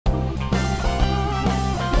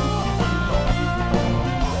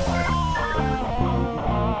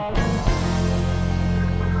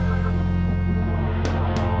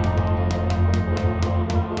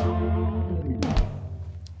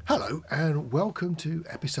and welcome to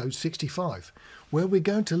episode 65, where we're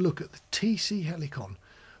going to look at the TC Helicon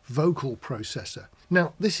vocal processor.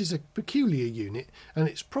 Now, this is a peculiar unit, and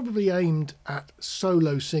it's probably aimed at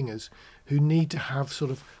solo singers who need to have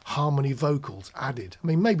sort of harmony vocals added. I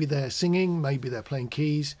mean, maybe they're singing, maybe they're playing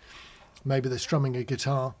keys, maybe they're strumming a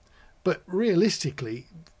guitar, but realistically,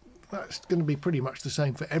 that's going to be pretty much the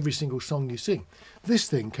same for every single song you sing. This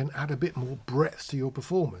thing can add a bit more breadth to your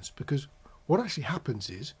performance, because what actually happens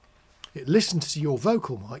is it listens to your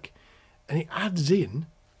vocal mic and it adds in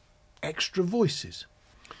extra voices.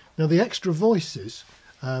 Now, the extra voices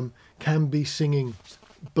can be singing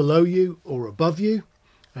below you or above you,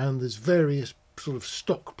 and there's various sort of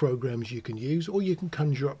stock programs you can use, or you can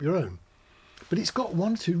conjure up your own. But it's got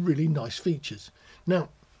one or two really nice features. Now,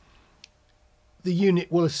 the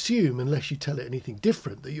unit will assume, unless you tell it anything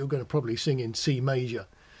different, that you're going to probably sing in C major.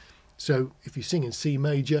 So if you sing in C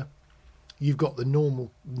major, you've got the normal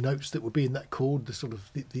notes that would be in that chord, the sort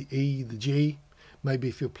of the E, the G. Maybe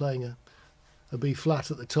if you're playing a B flat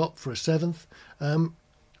at the top for a seventh.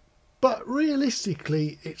 But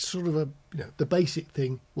realistically, it's sort of the basic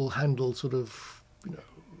thing will handle sort of,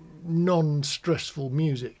 non-stressful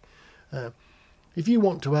music. If you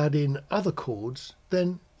want to add in other chords,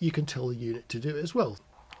 then you can tell the unit to do it as well.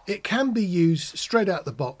 It can be used straight out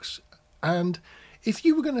the box, and if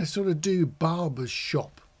you were going to sort of do barber's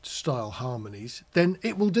shop style harmonies, then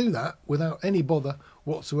it will do that without any bother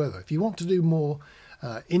whatsoever. If you want to do more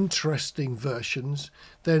interesting versions,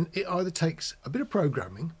 then it either takes a bit of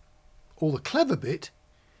programming, or the clever bit,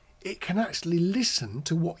 it can actually listen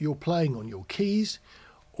to what you're playing on your keys,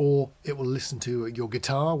 or it will listen to your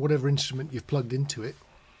guitar, whatever instrument you've plugged into it,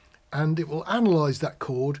 and it will analyse that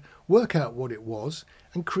chord, work out what it was,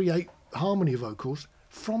 and create harmony vocals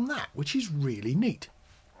from that, which is really neat.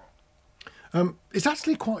 It's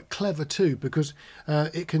actually quite clever too, because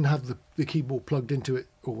it can have the keyboard plugged into it,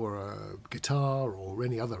 or a guitar, or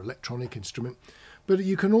any other electronic instrument, but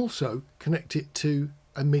you can also connect it to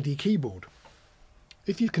a MIDI keyboard.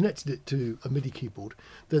 If you've connected it to a MIDI keyboard,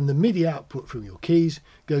 then the MIDI output from your keys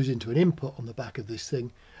goes into an input on the back of this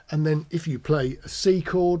thing, and then if you play a C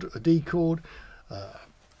chord, a D chord,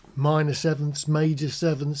 minor sevenths, major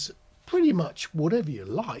sevenths, pretty much whatever you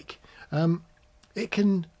like, it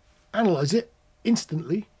can analyse it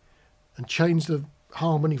instantly and change the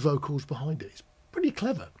harmony vocals behind it. It's pretty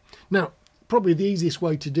clever. Now, probably the easiest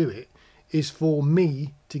way to do it is for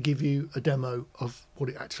me to give you a demo of what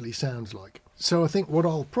it actually sounds like. So I think what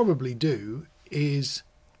I'll probably do is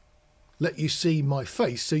let you see my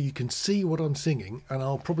face so you can see what I'm singing, and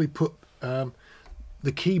I'll probably put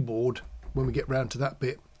the keyboard, when we get round to that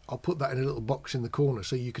bit, I'll put that in a little box in the corner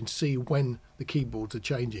so you can see when the keyboards are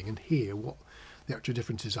changing and hear what the actual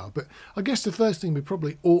differences are. But I guess the first thing we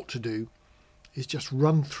probably ought to do is just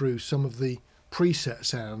run through some of the preset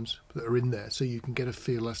sounds that are in there so you can get a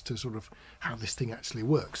feel as to sort of how this thing actually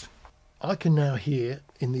works. I can now hear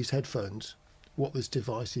in these headphones what this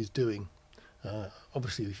device is doing.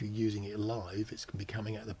 Obviously, if you're using it live, it's going to be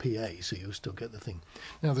coming out of the PA, so you'll still get the thing.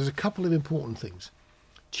 Now, there's a couple of important things.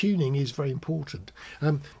 Tuning is very important.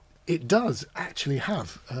 It does actually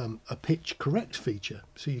have a pitch correct feature,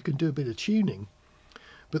 so you can do a bit of tuning.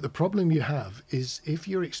 But the problem you have is if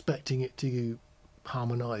you're expecting it to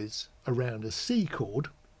harmonise around a C chord,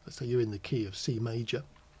 let's say you're in the key of C major,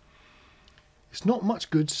 it's not much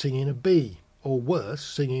good singing a B, or worse,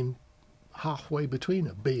 singing halfway between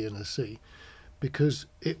a B and a C, because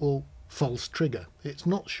it will false trigger. It's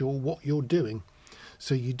not sure what you're doing.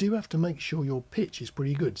 So you do have to make sure your pitch is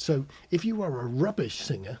pretty good. So if you are a rubbish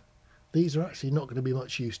singer, these are actually not going to be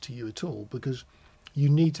much use to you at all, because you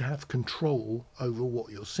need to have control over what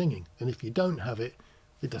you're singing. And if you don't have it,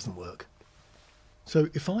 it doesn't work. So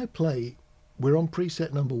if I play, we're on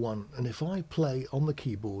preset number 1, and if I play on the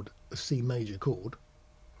keyboard a C major chord,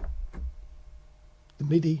 the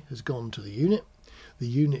MIDI has gone to the unit. The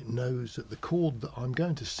unit knows that the chord that I'm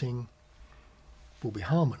going to sing will be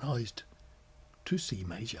harmonised to C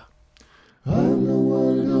major. I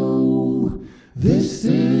know, this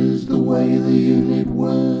is the way the unit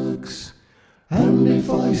works. And if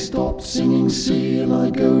I stop singing C and I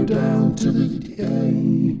go down to the A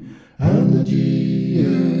and the G,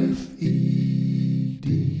 F, E,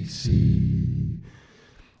 D, C.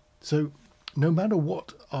 So no matter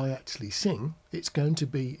what I actually sing, it's going to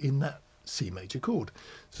be in that C major chord.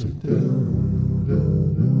 So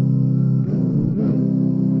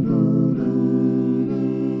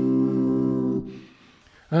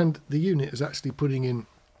and the unit is actually putting in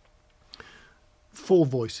 4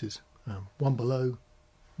 voices, one below,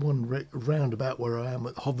 one round about where I am,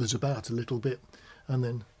 it hovers about a little bit, and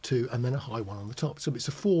then 2, and then a high one on the top. So it's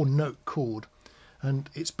a 4-note chord, and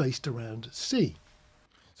it's based around C.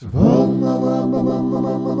 So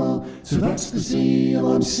that's the C, and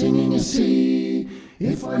I'm singing a C.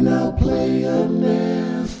 If I now play an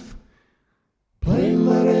F, playing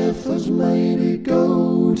that F has made it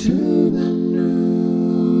go to the new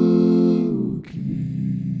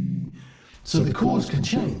key. So the chords can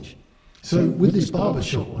change. So with this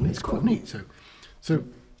barbershop one, it's quite neat. So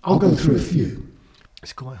I'll go through a few.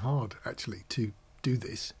 It's quite hard, actually, to do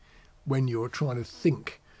this when you're trying to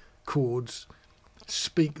think chords,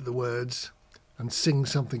 speak the words, and sing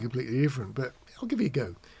something completely different. But I'll give you a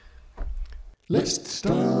go. Let's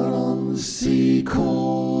start on the C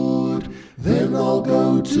chord, then I'll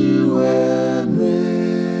go to an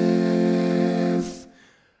F.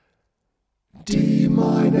 D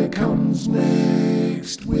minor comes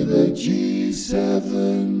next with a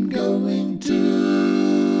G7 going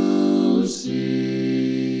to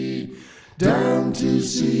C, down to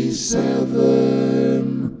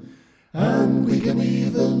C7, and we can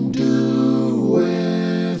even do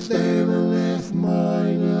F, then an F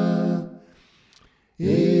minor.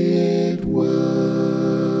 It works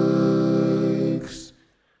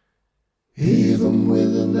even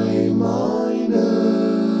with an A minor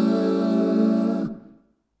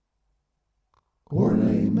or an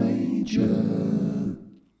A major.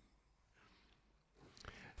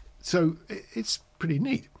 So it's pretty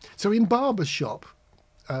neat. So in barbershop,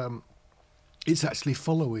 it's actually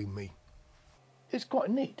following me. It's quite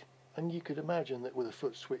neat, and you could imagine that with a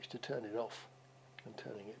foot switch to turn it off and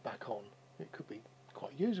turning it back on, it could be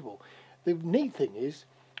quite usable. The neat thing is,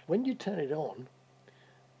 when you turn it on,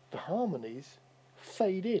 the harmonies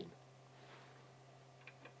fade in.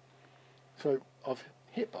 So I've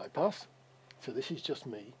hit bypass, so this is just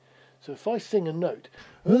me. So if I sing a note,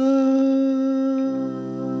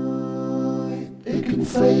 it can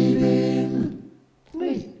fade in.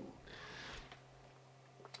 Neat.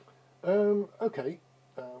 Okay,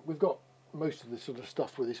 we've got most of the sort of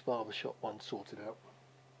stuff with this barbershop one sorted out.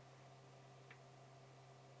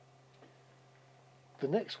 The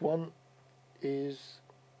next one is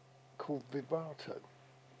called vibrato.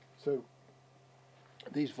 So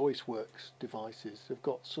these VoiceWorks devices have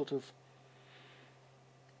got sort of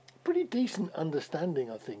pretty decent understanding,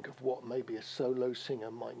 I think, of what maybe a solo singer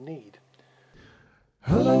might need.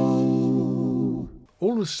 Hello!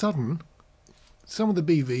 All of a sudden, some of the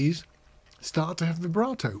BVs start to have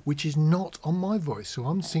vibrato, which is not on my voice, so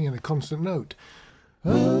I'm singing a constant note.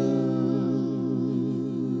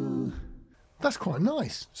 That's quite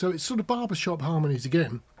nice. So it's sort of barbershop harmonies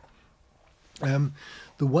again. The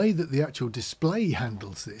way that the actual display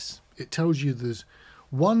handles this, it tells you there's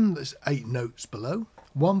one that's 8 notes below,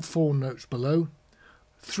 1 4 notes below,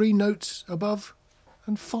 3 notes above,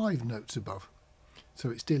 and 5 notes above. So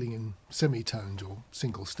it's dealing in semitones or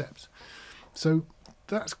single steps. So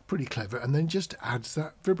that's pretty clever, and then just adds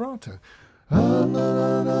that vibrato.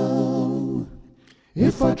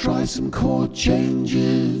 If I try some chord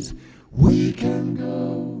changes, we can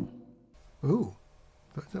go. Oh,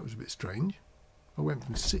 that was a bit strange. I went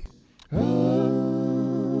from C.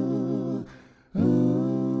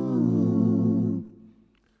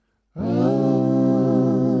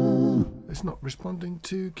 It's not responding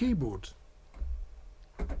to keyboards.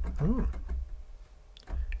 Oh.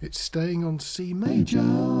 It's staying on C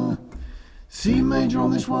major. C major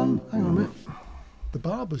on this one. Hang on a minute. The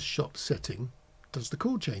barbershop setting does the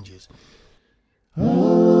chord changes. As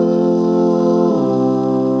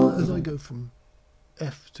I go from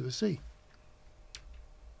F to a C.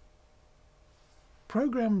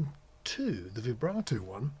 Program 2, the vibrato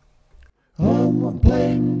one. I'm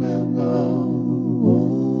playing well.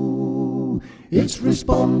 It's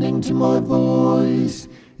responding to my voice.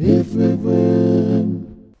 Now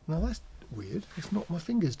that's weird. It's not my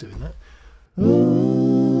fingers doing that.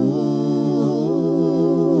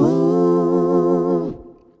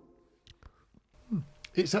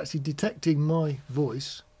 It's actually detecting my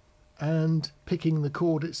voice and picking the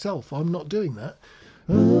chord itself. I'm not doing that.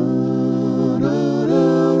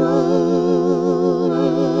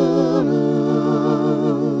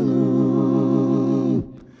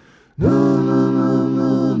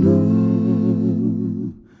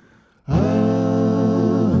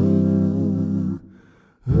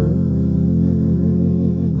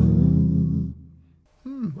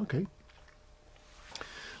 Okay.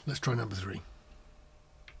 Let's try number 3.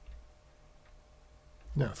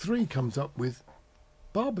 Now 3 comes up with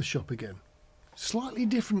barbershop again. Slightly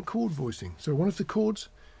different chord voicing. So one of the chords.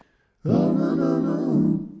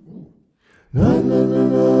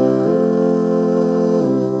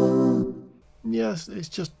 Yes, it's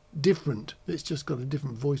just different. It's just got a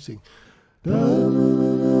different voicing.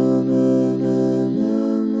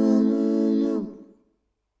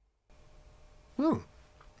 Oh,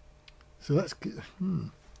 so that's good.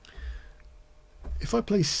 If I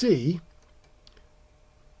play C,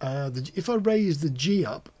 if I raise the G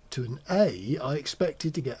up to an A, I expect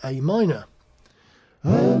it to get A minor.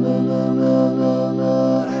 At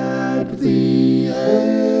the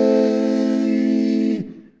A.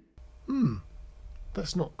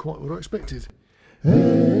 That's not quite what I expected. It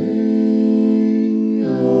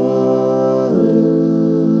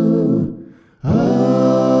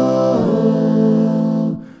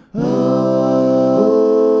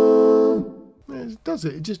does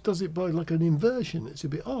it. It just does it by like an inversion. It's a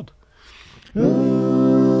bit odd.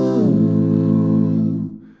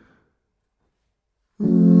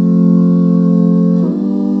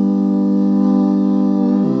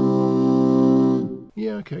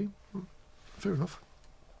 Yeah, okay. Fair enough.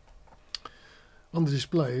 On the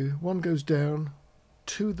display, one goes down,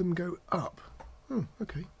 two of them go up. Oh,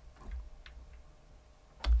 okay.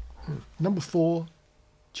 Number 4,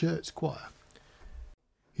 church choir.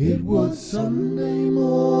 It was Sunday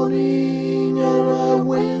morning and I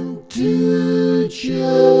went to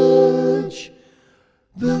church.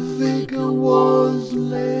 The vicar was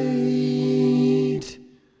late.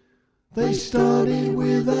 They started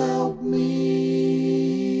without me.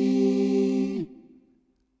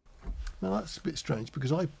 Now that's a bit strange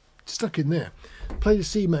because I stuck in there. Played a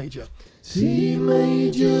C major. C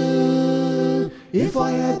major. If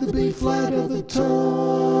I had the B flat at the top.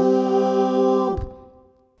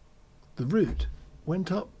 The root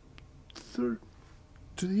went up through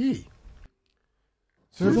to the E.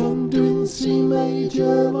 So if I'm doing C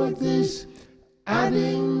major like this,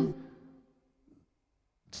 adding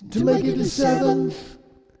to make it a 7th,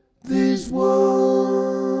 this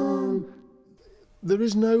one. There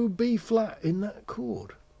is no B flat in that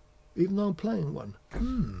chord, even though I'm playing one.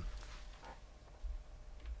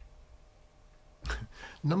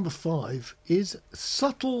 Number 5 is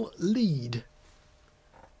subtle lead.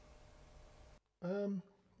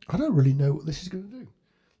 I don't really know what this is going to do.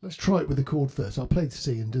 Let's try it with the chord first. I'll play the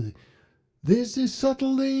C and do the... This is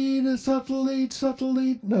subtle lead, a subtle lead, subtle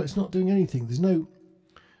lead. No, it's not doing anything. There's no...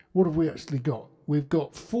 What have we actually got? We've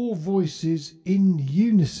got 4 voices in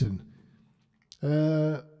unison.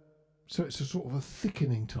 So it's a sort of a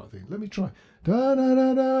thickening type thing. Let me try. Da da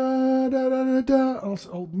da da da da da.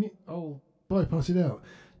 I'll bypass it out.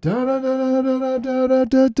 Da da da da da da da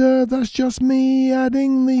da da. That's just me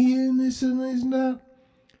adding the unison, isn't that?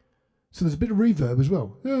 So there's a bit of reverb as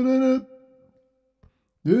well. Da da da.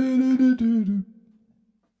 Da da da da da.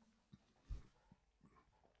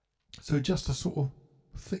 So just a sort of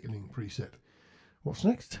thickening preset. What's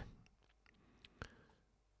next?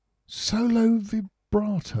 Solo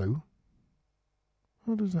vibrato.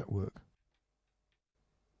 How does that work?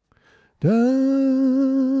 Da.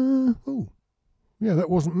 Oh, yeah, that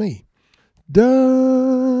wasn't me.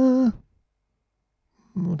 Da.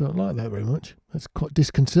 I don't like that very much. That's quite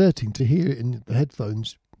disconcerting to hear it in the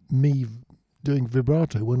headphones. Me doing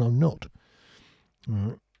vibrato when I'm not. All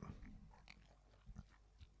right.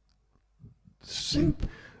 Soup.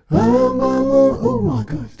 Oh my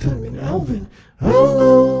God, it's turning into Alvin.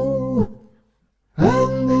 Hello.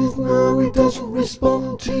 And there's no, it doesn't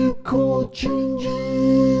respond to chord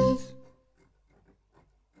changes.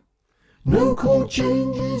 No chord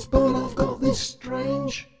changes, but I've got this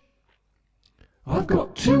strange. I've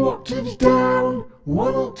got 2 octaves down,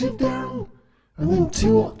 1 octave down, and then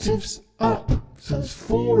 2 octaves up. So there's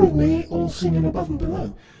 4 of me all singing above and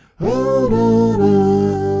below. Oh, da,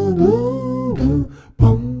 da, do, do,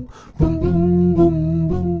 bum, bum, bum, bum,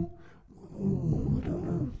 bum. Ooh, I don't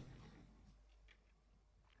know.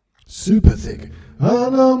 Super thick. I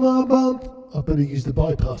know my bump. I better use the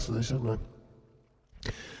bypass for this, haven't I?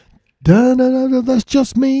 Da da da da, that's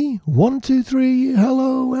just me. 1, 2, 3,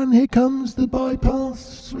 hello, and here comes the bypass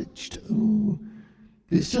switched. Ooh.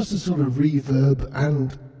 It's just a sort of reverb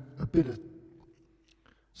and a bit of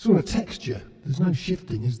sort of texture. There's no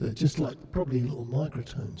shifting, is there? Just like probably little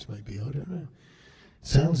microtones, maybe. I don't know.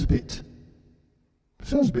 Sounds a bit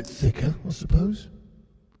thicker, I suppose.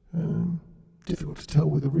 Difficult to tell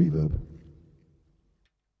with the reverb.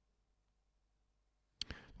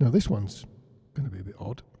 Now this one's going to be a bit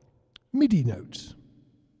odd. MIDI notes.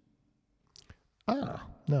 Now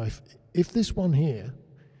if this one here,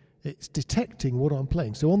 it's detecting what I'm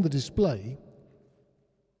playing. So on the display,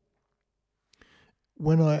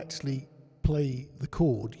 when I actually play the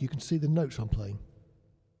chord, you can see the notes I'm playing.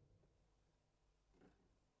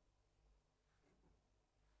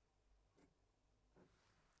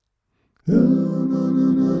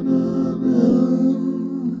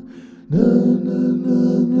 Na na na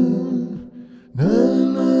na. Na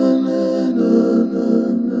na na na na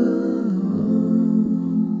na.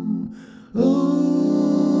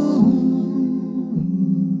 Oh.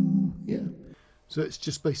 Yeah. So it's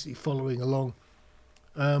just basically following along.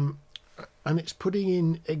 And it's putting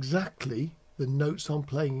in exactly the notes I'm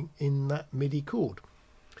playing in that MIDI chord.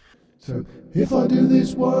 So if I do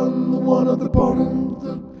this one, the one at the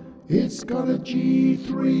bottom, it's got a G3,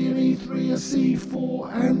 an E3, a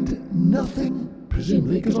C4, and nothing,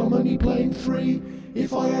 presumably because I'm only playing 3.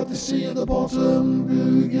 If I have the C at the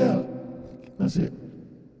bottom, yeah, that's it.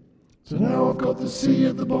 So now I've got the C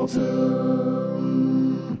at the bottom.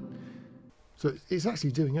 So it's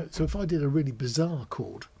actually doing it. So if I did a really bizarre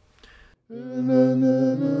chord,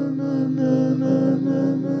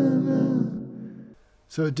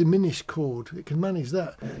 so a diminished chord, it can manage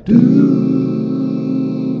that.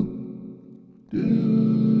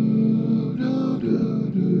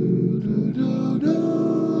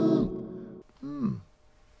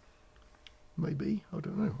 Maybe, I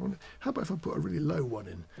don't know. How about if I put a really low one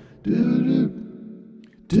in?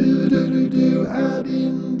 Add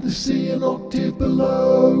in the C an octave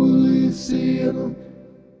below the C and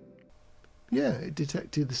yeah, it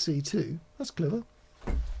detected the C too. That's clever.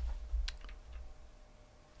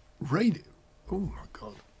 Radio. Oh my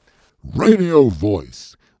God. Radio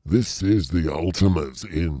voice. This is the ultimate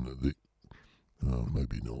in the... Oh,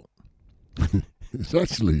 maybe not. It's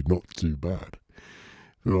actually not too bad.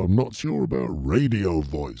 But I'm not sure about radio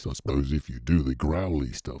voice. I suppose if you do the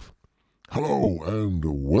growly stuff. Hello and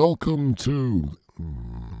welcome to...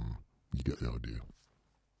 you get the idea.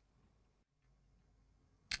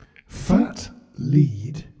 Fat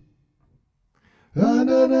lead.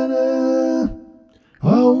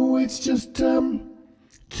 Oh, it's just 2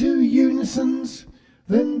 unisons,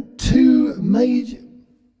 then 2 major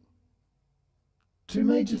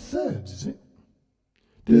thirds, is it?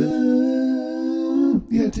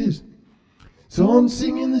 Yeah, it is. So I'm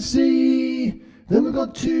singing the C, then we've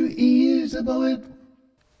got 2 E's above it.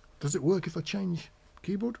 Does it work if I change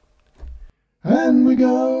keyboard? And we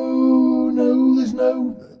go, no, there's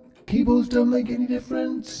no, keyboards don't make any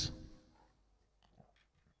difference.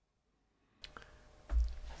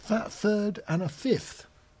 Fat third and a fifth.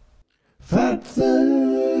 Fat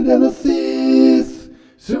third and a fifth.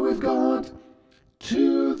 So we've got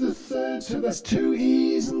 2 the third, so that's 2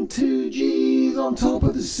 E's and 2 G's on top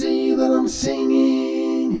of the C that I'm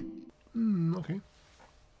singing. Okay.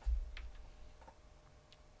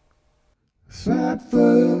 Fat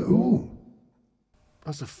third, ooh.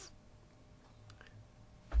 That's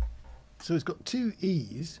so it's got 2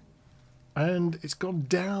 E's and it's gone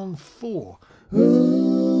down 4. Oh.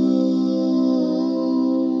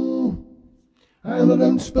 And I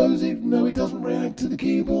don't suppose it doesn't react to the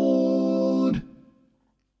keyboard.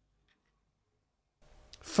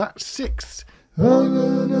 Fat sixth.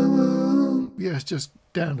 Yeah, it's just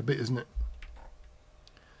down a bit, isn't it?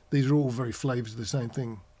 These are all very flavours of the same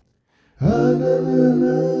thing.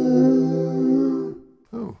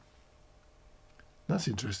 Oh, that's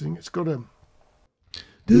interesting. It's got a...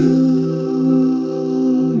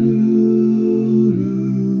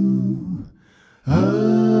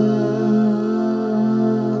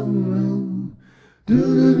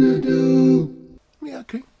 Yeah,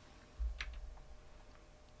 okay.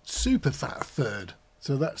 Super fat third.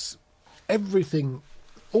 So that's everything.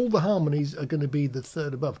 All the harmonies are going to be the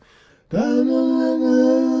third above.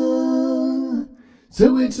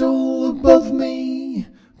 So it's all above me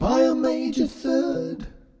by a major third.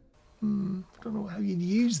 I don't know how you'd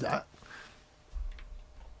use that.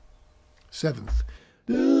 Seventh.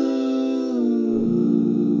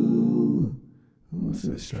 What's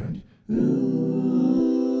that strange?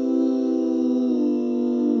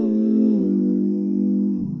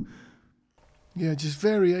 Yeah, just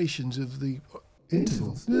variations of the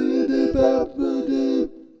intervals.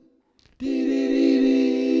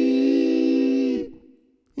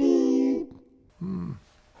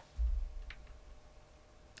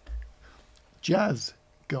 Jazz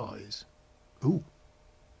guys. Ooh.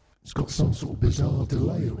 It's got some sort of bizarre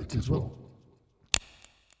delay on it as well.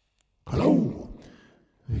 Hello.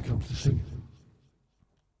 Here comes the singing.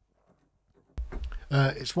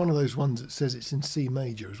 It's one of those ones that says it's in C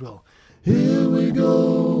major as well. Here we go.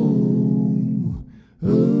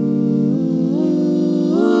 Oh,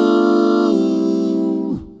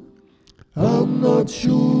 I'm not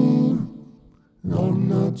sure. I'm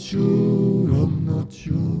not sure. I'm not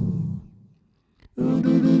sure.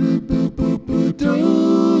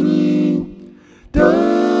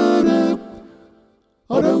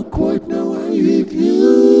 I don't quite know how you've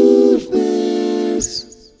used this,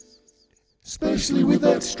 especially with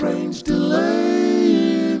with that strange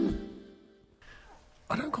delaying.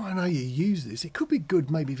 I don't quite know how you use this. It could be good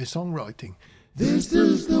maybe for songwriting. This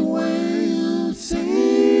is the way you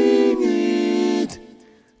sing it.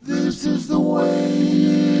 This is the way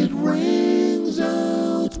it rings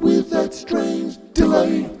out with that strange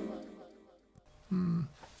delay.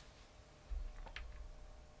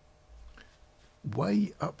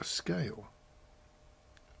 Way up scale.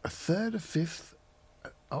 A third, a fifth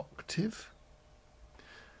octave.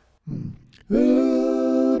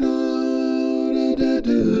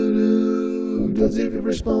 Does it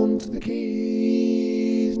respond to the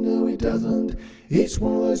keys? No, it doesn't. It's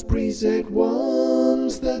one of those preset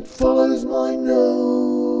ones that follows my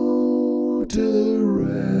note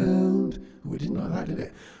around. We didn't like that, did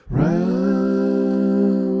it?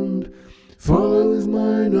 Round follows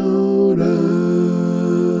my note around.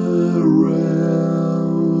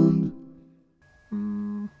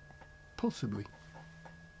 Possibly.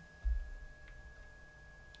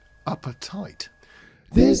 Upper tight.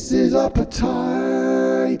 This is upper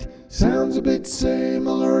tight. Sounds a bit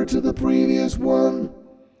similar to the previous one.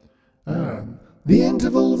 The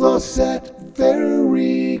intervals are set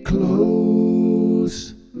very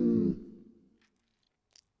close.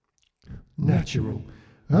 Natural.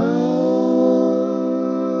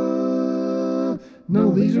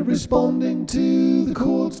 No, these are responding to the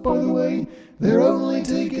chords, by the way. They're only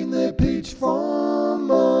taking their pitch from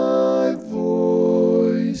my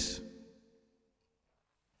voice.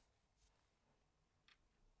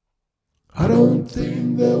 I don't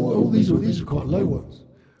think they're... Oh, these are quite low ones.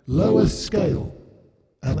 Lower scale.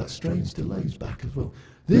 And that strange delay's back as well.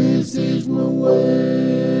 This is my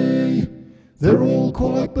way. They're all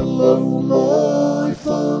quite below my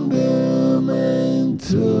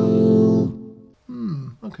fundamental.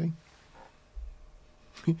 Okay.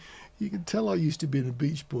 You can tell I used to be in a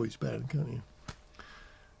Beach Boys band, can't you?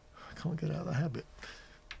 I can't get out of the habit.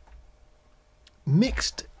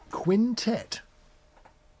 Mixed quintet.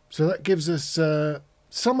 So that gives us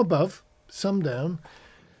some above, some down.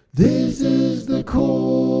 This is the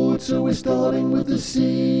chord, so we're starting with the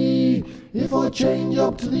C. If I change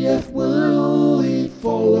up to the F, will it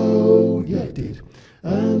follow? Yeah, it did.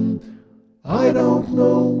 I don't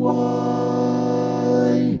know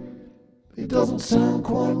why. It doesn't sound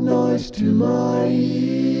quite nice to my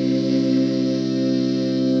ears.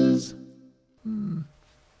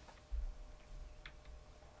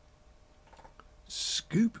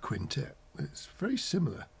 Scoop quintet. It's very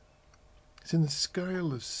similar. It's in the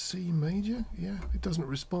scale of C major. Yeah, it doesn't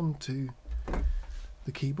respond to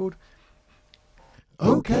the keyboard.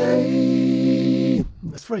 Okay.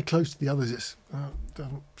 That's very close to the others. It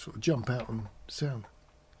doesn't sort of jump out and sound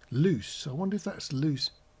loose. I wonder if that's loose.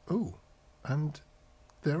 Oh, and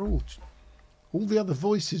they're all the other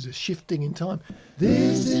voices are shifting in time.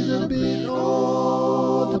 This is a bit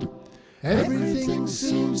odd. Everything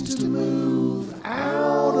seems to move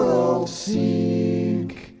out of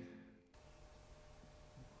sync.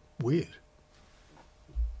 Weird.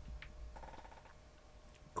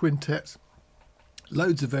 Quintets.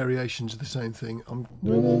 Loads of variations of the same thing.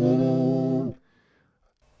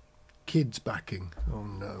 Kids backing. Oh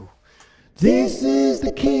no. This is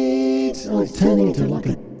the kids. Oh, it's turning into like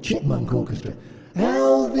a chipmunk orchestra.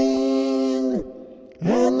 Alvin,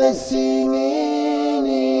 and they're singing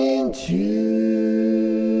in tune,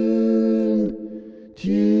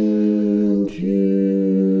 tune,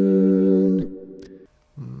 tune.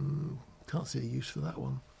 Can't see a use for that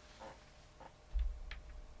one.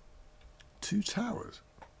 Two towers.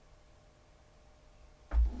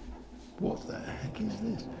 What the heck is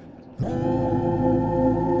this?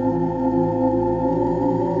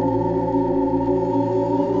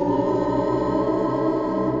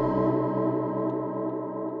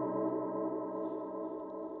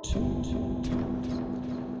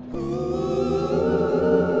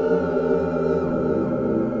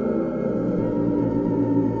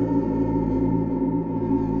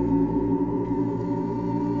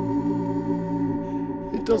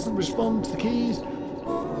 It doesn't respond to the keys.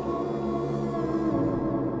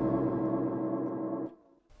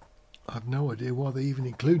 I've no idea why they even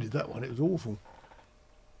included that one. It was awful.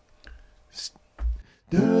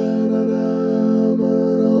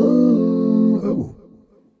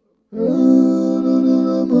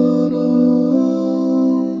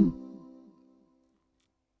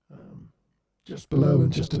 Just below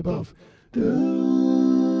and just above.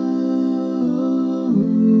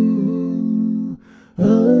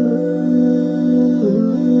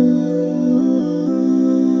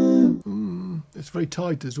 It's very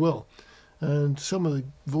tight as well, and some of the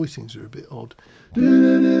voicings are a bit odd.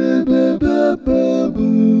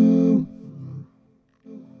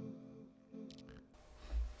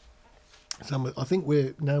 I think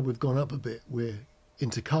we've gone up a bit. We're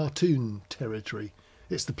into cartoon territory.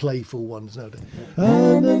 It's the playful ones nowadays.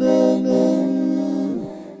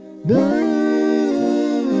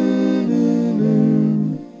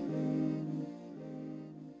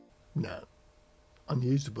 No,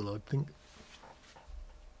 unusable, I think.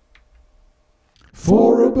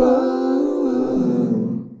 For a bone.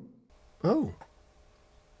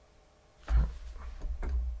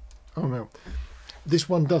 Oh no, this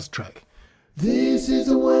one does track. This is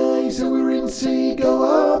the way, so we're in C,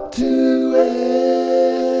 go up to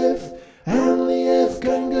F, and the F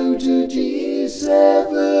can go to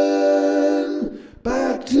G7,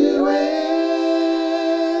 back to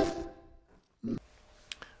F. I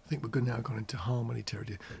think we're now gone into harmony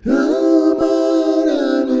territory.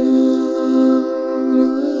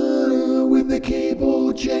 With the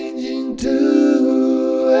keyboard changing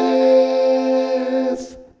to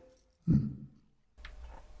F.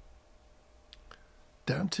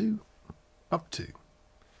 Down to, up to.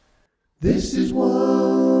 This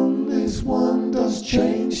one does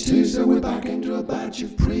change too, so we're back into a batch of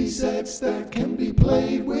presets that can be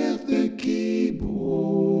played with the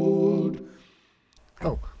keyboard.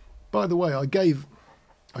 Oh, by the way, I gave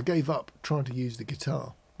up trying to use the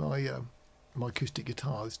guitar. My acoustic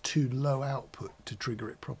guitar is too low output to trigger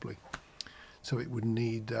it properly, so it would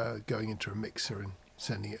need going into a mixer and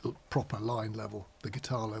sending it proper line level. The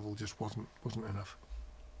guitar level just wasn't enough.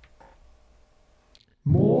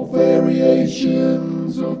 More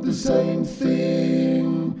variations of the same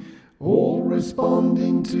thing, all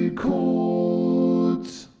responding to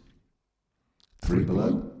chords. 3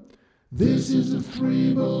 below. This is a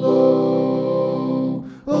 3 below.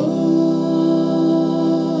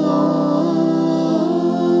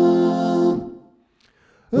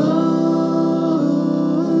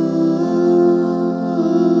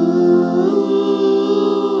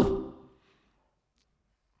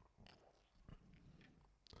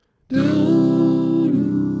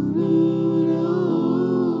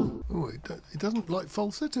 It doesn't like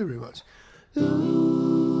falsetto very much. No.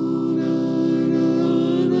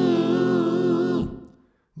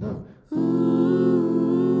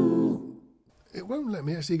 It won't let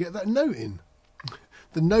me actually get that note in.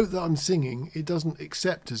 The note that I'm singing, it doesn't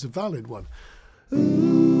accept as a valid one.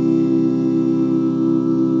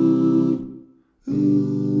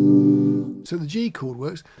 So the G chord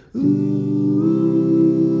works.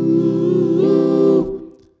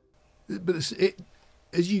 But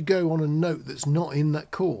as you go on a note that's not in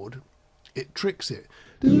that chord, it tricks it.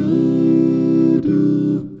 I don't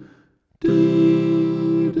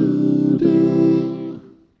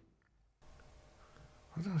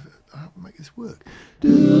know how to make this work.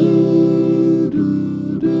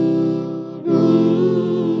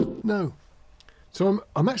 No. So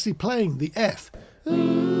I'm actually playing the F,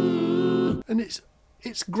 and it's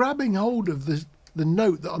grabbing hold of the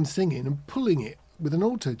note that I'm singing and pulling it with an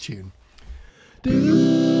auto tune.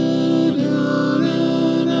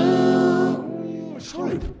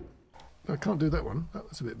 Sorry. I can't do that one.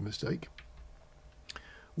 That's a bit of a mistake.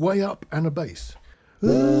 Way up and a bass. So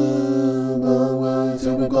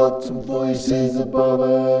we've got some voices above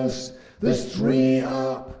us. There's 3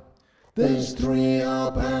 up. There's 3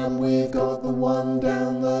 up, and we've got the one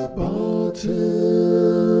down the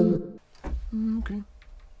bottom. Okay.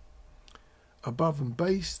 Above and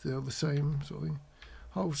bass, they're the same sort of thing.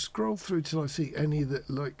 I'll scroll through till I see any that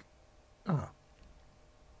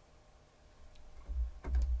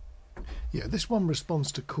yeah, this one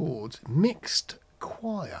responds to chords. Mixed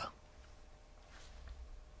choir.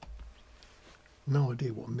 No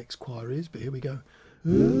idea what a mixed choir is, but here we go.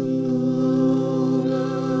 And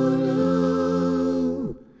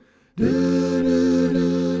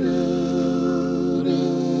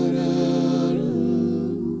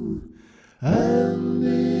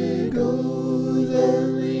it goes,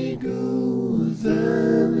 and it goes,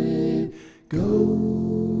 and it goes.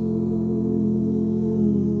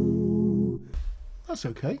 That's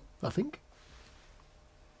okay, I think.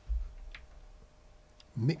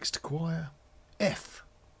 Mixed choir. F.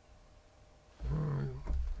 I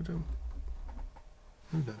don't.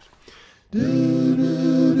 Who knows?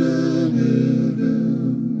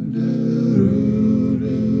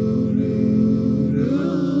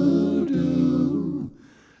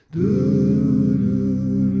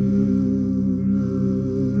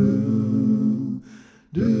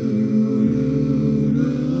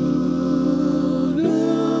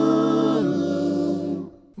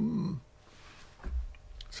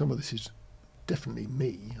 Some of this is definitely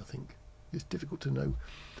me, I think. It's difficult to know.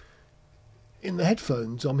 In the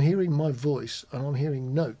headphones, I'm hearing my voice and I'm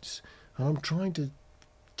hearing notes and I'm trying to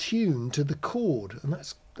tune to the chord, and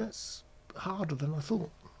that's harder than I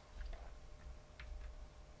thought.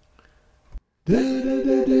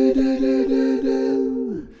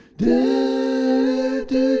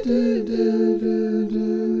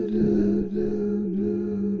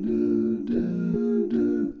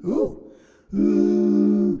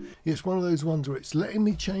 It's one of those ones where it's letting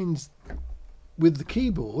me change with the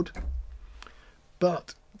keyboard,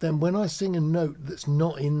 but then when I sing a note that's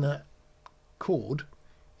not in that chord,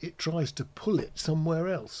 it tries to pull it somewhere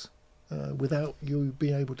else without you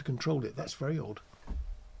being able to control it. That's very odd.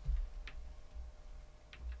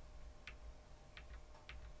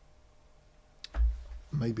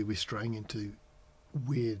 Maybe we're straying into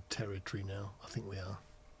weird territory now. I think we are.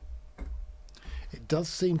 It does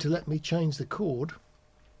seem to let me change the chord.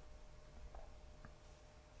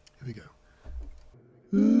 Here we go.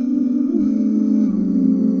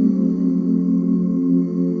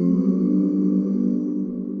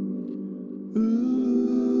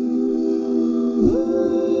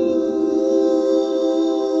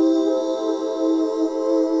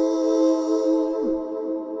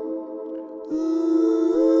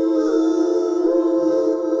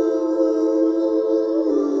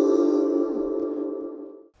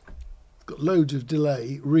 Loads of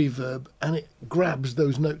delay, reverb, and it grabs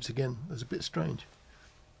those notes again. That's a bit strange.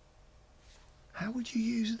 How would you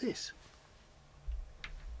use this?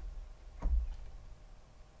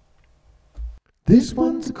 This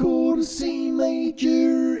one's a chord of C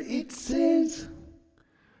major, it says,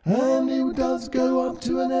 and it does go up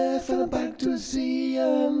to an F and back to a C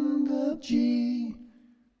and a G.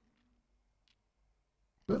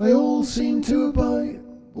 But they all seem to abide.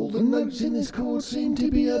 All the notes in this chord seem to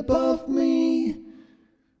be above me.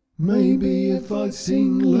 Maybe if I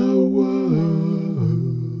sing lower.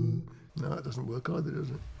 No, it doesn't work either, does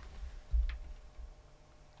it?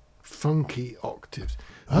 Funky octaves.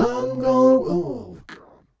 I'm going.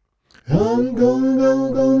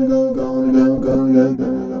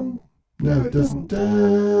 No, it doesn't.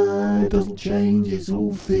 It doesn't change. It's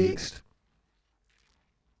all fixed.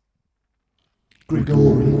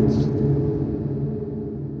 Gregorians.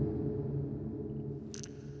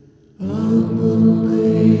 I'm gonna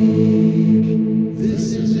make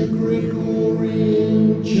this is a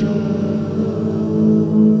Gregorian chant.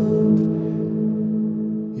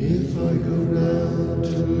 If I go down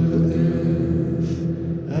to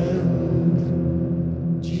F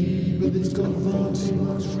and G, but it's got far too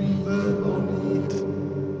much reverb on it.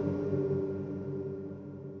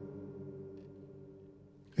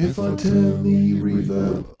 If I turn the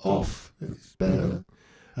reverb off, it's better.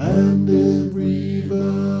 And the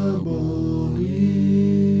reverb on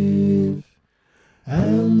it,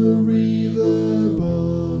 and the reverb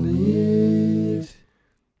on it.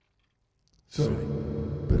 Sorry,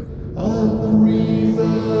 but on the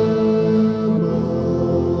reverb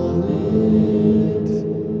on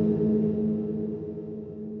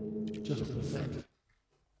it. Just an effect.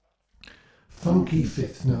 Funky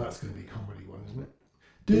fifth. No, that's going to be a comedy one, isn't it?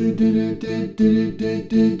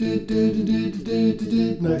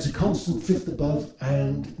 No, it's a constant fifth above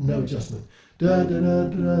and no adjustment.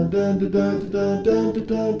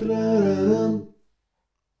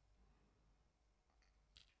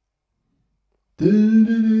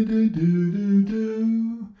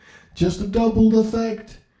 Just a doubled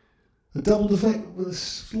effect. A doubled effect with a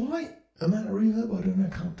slight amount of reverb. I don't know, I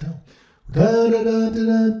can't tell.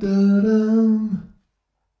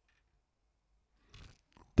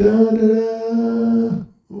 Oh,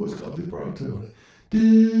 it's got a vibrato on it.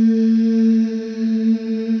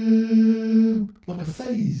 Like a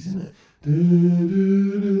phase, isn't it?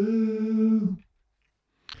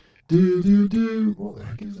 What the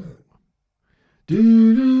heck is that?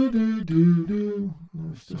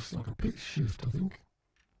 It's just like a pitch shift, I think.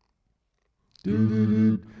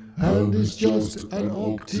 And it's just an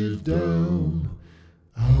octave down.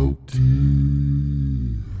 Octave.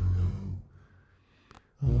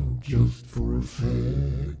 Just for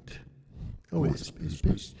effect. Oh, it's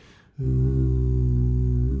pitched.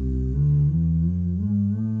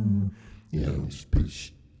 Yeah, it's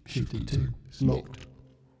pitch shifted too. It's locked.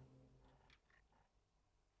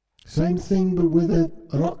 Same thing, but with an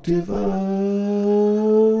octave up.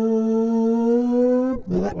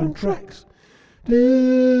 Now that one tracks. Yeah.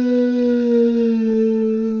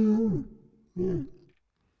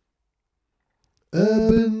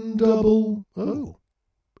 Urban double. Oh.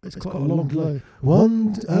 It's quite a long delay.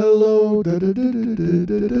 One, hello,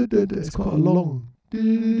 it's quite a long.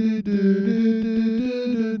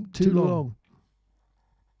 Too long.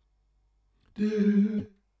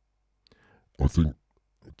 I think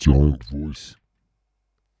giant voice.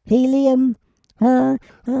 Helium. No.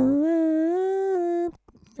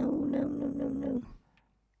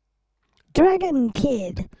 Dragon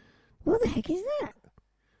Kid. What the heck is that?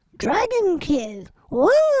 Dragon Kid.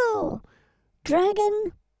 Whoa!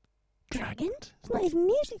 Dragon? It's not even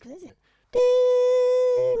musical, is it?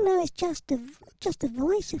 No, it's just a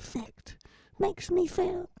voice effect. Makes me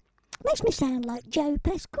sound like Joe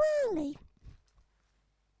Pasquale.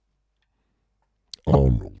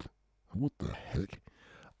 Arnold. What the heck?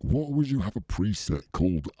 What would you have a preset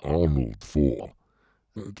called Arnold for?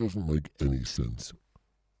 That doesn't make any sense.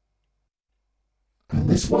 And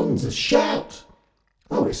this one's a shout.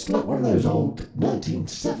 Oh, it's like one of those old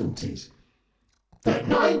 1970s. The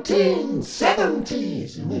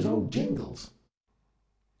 1970s in those old jingles.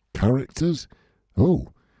 Characters?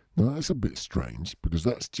 Oh, no, that's a bit strange because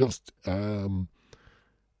that's just adding.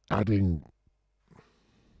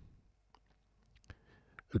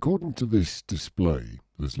 According to this display,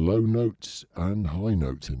 there's low notes and high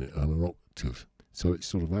notes in it and an octave. So it's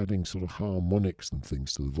sort of adding sort of harmonics and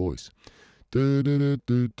things to the voice. Do, do, do,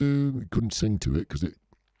 do, do. We couldn't sing to it because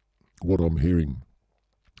what I'm hearing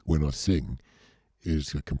when I sing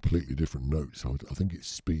is a completely different note. So I think it's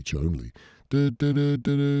speech only. Do, do, do,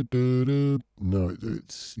 do, do, do. No,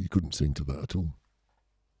 you couldn't sing to that at all.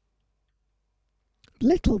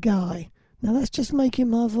 Little guy. Now that's just making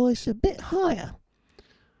my voice a bit higher.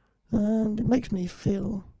 And it makes me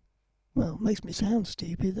makes me sound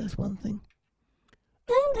stupid, that's one thing.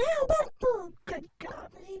 And how about, oh good God,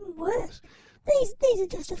 even worse. These are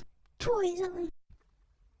just toys, aren't they?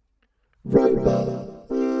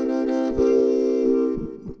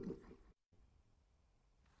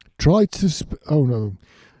 Try to oh no.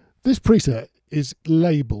 This preset is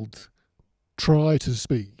labelled try to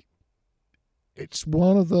speak. It's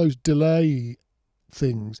one of those delay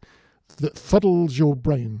things that fuddles your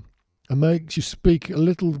brain and makes you speak a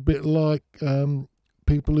little bit like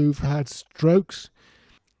people who've had strokes.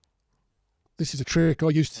 This is a trick I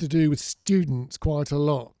used to do with students quite a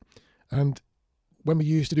lot. And when we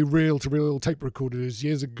used to do reel-to-reel tape recorders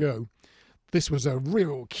years ago, this was a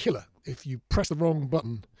real killer. If you press the wrong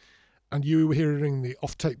button and you were hearing the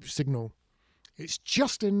off-tape signal, it's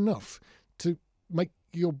just enough to make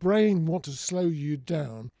your brain want to slow you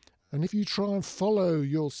down. And if you try and follow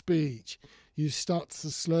your speech, you start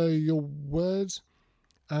to slow your words.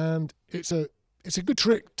 And it's a good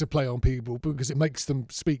trick to play on people because it makes them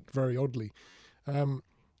speak very oddly. And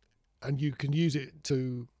you can use it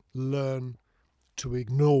to learn to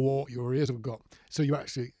ignore what your ears have got. So you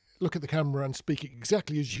actually look at the camera and speak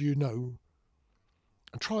exactly as you know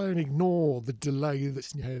and try and ignore the delay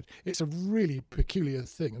that's in your head. It's a really peculiar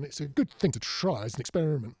thing, and it's a good thing to try as an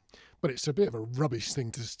experiment, but it's a bit of a rubbish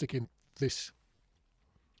thing to stick in this.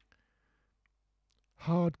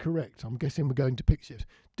 Hard correct. I'm guessing we're going to pitch shift.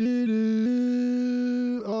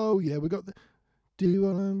 Oh yeah, we got the do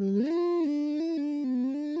I believe?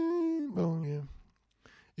 Oh yeah.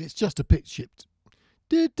 It's just a pitch shift.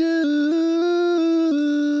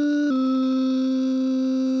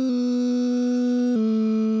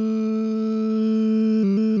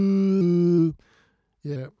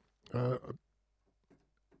 Yeah. I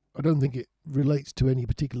don't think it relates to any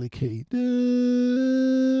particular key.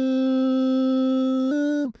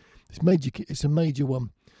 It's major. It's a major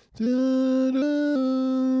one.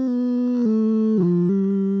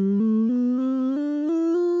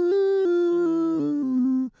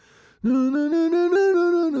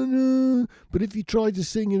 But if you try to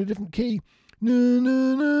sing in a different key, oh,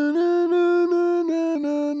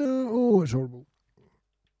 it's horrible.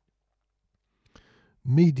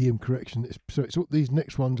 Medium correction. So these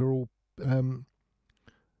next ones are all.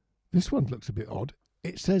 This one looks a bit odd.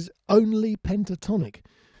 It says only pentatonic.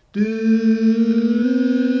 Do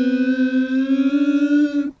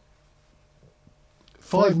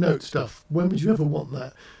 5-note stuff. When would you ever want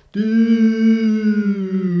that? Do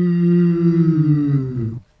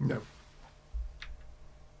no.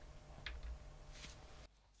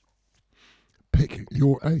 Pick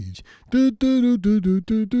your age. I'm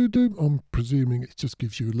presuming it just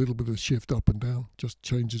gives you a little bit of shift up and down. Just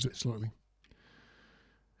changes it slightly.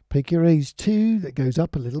 Pick your age 2. That goes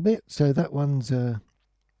up a little bit. So that one's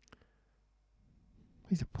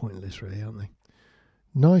these are pointless, really, aren't they?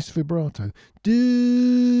 Nice vibrato.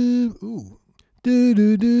 Do. Ooh. Do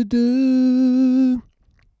do do do.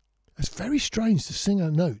 It's very strange to sing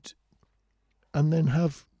a note and then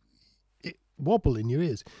have it wobble in your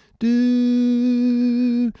ears.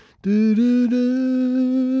 Do do do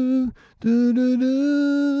do do do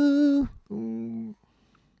do. Ooh.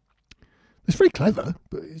 It's very clever,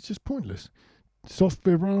 but it's just pointless. Soft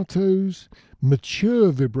vibratos,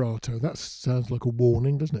 mature vibrato. That sounds like a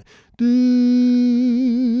warning, doesn't it?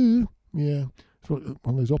 Do. Yeah, it's one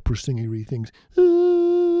of those opera singery things.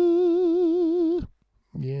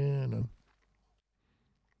 Yeah, I know.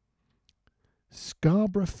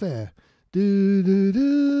 Scarborough Fair. Do, do,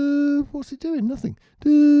 do. What's it doing? Nothing.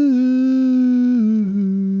 Do.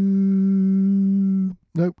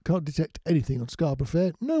 Nope, can't detect anything on Scarborough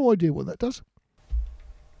Fair. No idea what that does.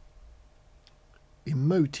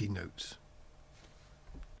 Emoji notes.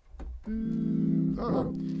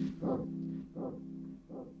 Oh.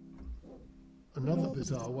 Another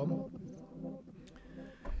bizarre one.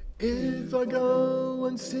 If I go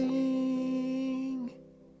and sing,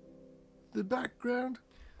 the background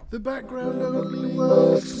only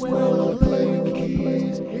works when I play the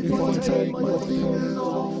keys. If I take my fingers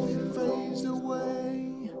off, it fades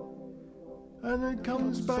away, and it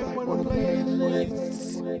comes back when I play the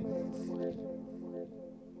next.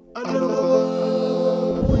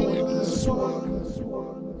 Another pointless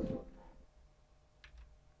one.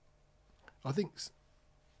 I think so.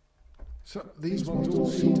 These ones all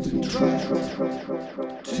seem to be tracked to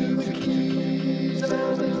the keys,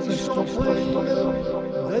 and if you stop playing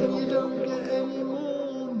them, then you don't get any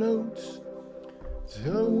more notes.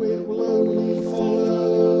 So it will only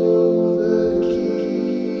follow the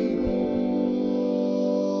keyboard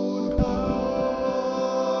part.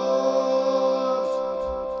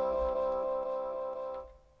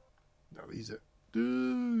 Now these are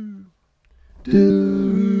do.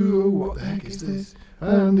 What the heck is this?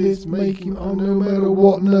 And it's making, no matter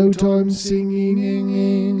what note I'm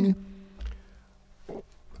singing,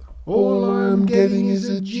 all I'm getting is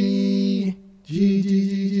a G. G, G,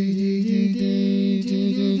 G, G, G, G,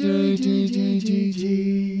 G, G, G, G, G,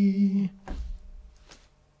 G.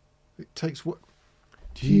 It takes what?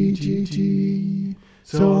 G, G, G.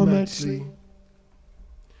 So I'm actually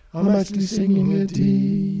singing a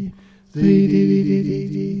D. D, D, D, D, D,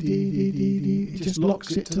 D, D, D, D. It just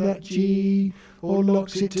locks it to that G, or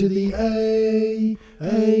locks it to the A.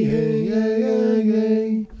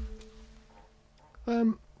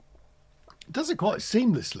 It does it quite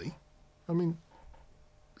seamlessly. I mean,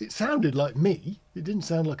 it sounded like me. It didn't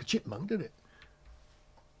sound like a chipmunk, did it?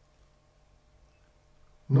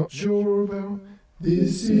 Not sure about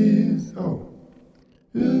this is. Oh.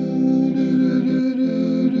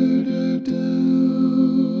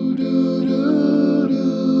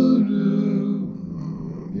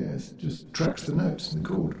 Yes, just tracks the notes in the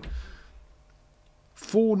chord.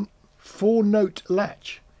 Four note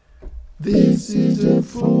latch. This is a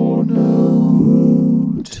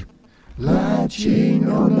 4-note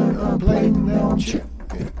latching on I'm playing now.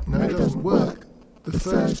 No, it doesn't work. The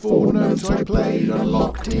first 4 notes I played are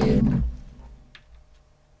locked in.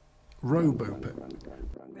 Robo.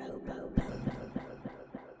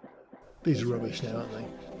 These are rubbish now, aren't they?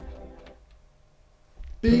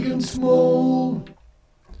 Big and small.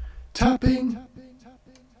 Tapping.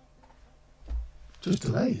 Just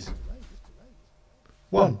delays.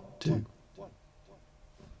 1, 2.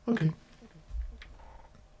 Okay.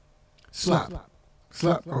 Slap.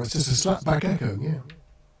 Oh, it's just a slap back echo, yeah.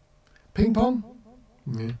 Ping pong?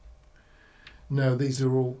 Yeah. No, these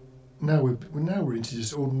are all. Now we're into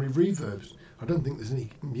just ordinary reverbs. I don't think there's any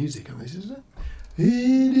music on this, is there?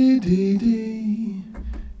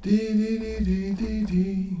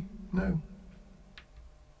 No.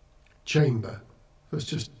 Chamber. That's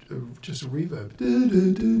just a reverb.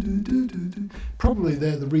 Probably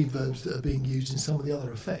they're the reverbs that are being used in some of the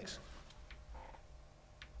other effects.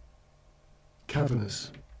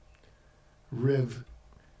 Cavernous. Rev.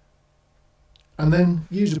 And then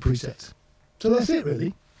user presets. So that's it,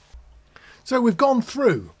 really. So we've gone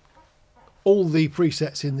through all the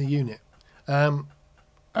presets in the unit.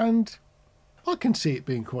 And I can see it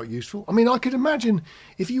being quite useful. I mean, I could imagine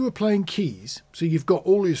if you were playing keys, so you've got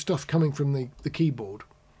all your stuff coming from the keyboard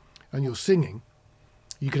and you're singing,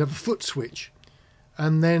 you could have a foot switch,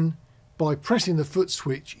 and then by pressing the foot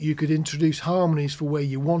switch, you could introduce harmonies for where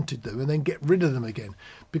you wanted them and then get rid of them again.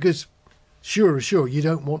 Because sure, you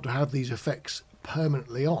don't want to have these effects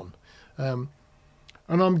permanently on. And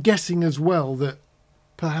I'm guessing as well that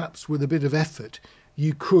perhaps with a bit of effort,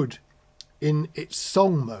 you could, in its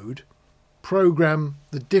song mode, program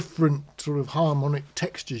the different sort of harmonic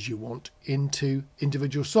textures you want into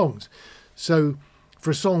individual songs. So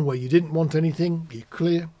for a song where you didn't want anything, you're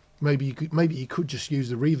clear. Maybe you could just use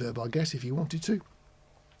the reverb, I guess, if you wanted to.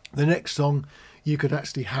 The next song, you could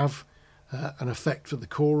actually have an effect for the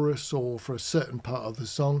chorus or for a certain part of the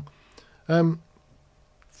song.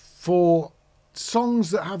 For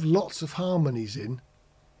songs that have lots of harmonies in,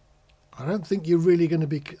 I don't think you're really going to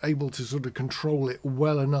be able to sort of control it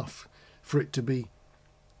well enough for it to be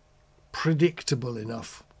predictable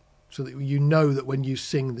enough so that you know that when you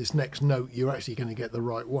sing this next note, you're actually going to get the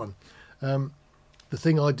right one. the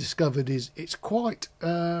thing I discovered is it's quite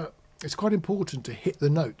important to hit the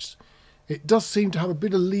notes. It does seem to have a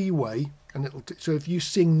bit of leeway, and so if you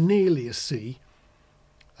sing nearly a C,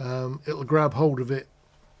 it'll grab hold of it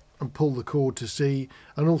and pull the chord to C,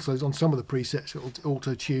 and also on some of the presets it'll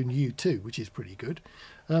auto-tune U2, which is pretty good.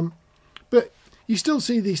 But you still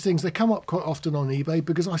see these things. They come up quite often on eBay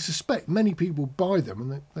because I suspect many people buy them,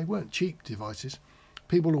 and they weren't cheap devices.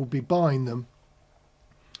 People will be buying them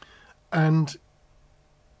and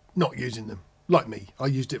not using them. Like me, I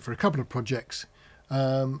used it for a couple of projects,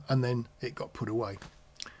 and then it got put away,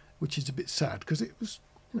 which is a bit sad because it was,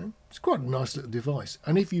 it's quite a nice little device.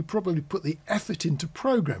 And if you probably put the effort into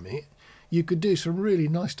programming it, you could do some really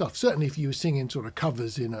nice stuff. Certainly if you were singing sort of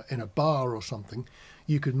covers in a bar or something,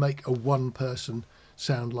 you could make a one person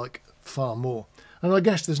sound like far more. And I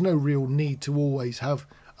guess there's no real need to always have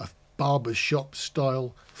a barber shop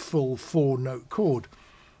style full 4-note chord.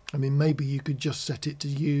 I mean, maybe you could just set it to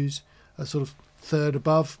use a sort of third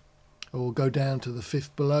above, or go down to the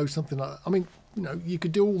fifth below, something like that. I mean, you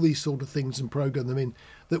could do all these sort of things and program them in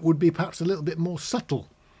that would be perhaps a little bit more subtle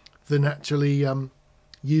than actually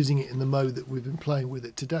using it in the mode that we've been playing with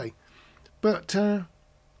it today. But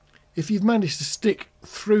if you've managed to stick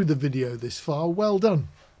through the video this far, well done.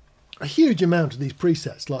 A huge amount of these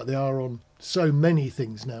presets, like they are on so many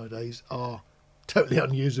things nowadays, are totally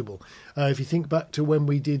unusable. If you think back to when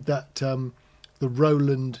we did that, the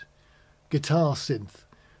Roland guitar synth,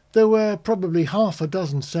 there were probably half a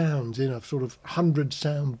dozen sounds in a sort of 100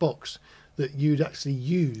 sound box that you'd actually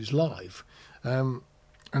use live. And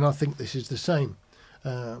I think this is the same.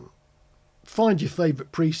 Find your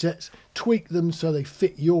favourite presets, tweak them so they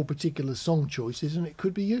fit your particular song choices, and it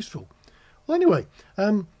could be useful. Well, anyway,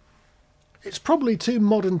 it's probably too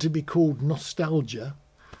modern to be called nostalgia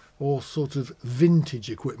or sort of vintage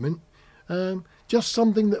equipment. Just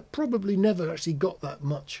something that probably never actually got that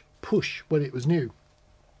much push when it was new.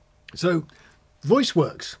 So,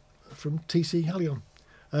 VoiceWorks from TC Helicon.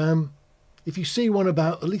 If you see one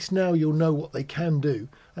about, at least now you'll know what they can do,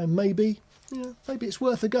 and maybe it's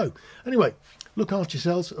worth a go. Anyway, look after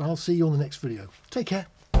yourselves, and I'll see you on the next video. Take care.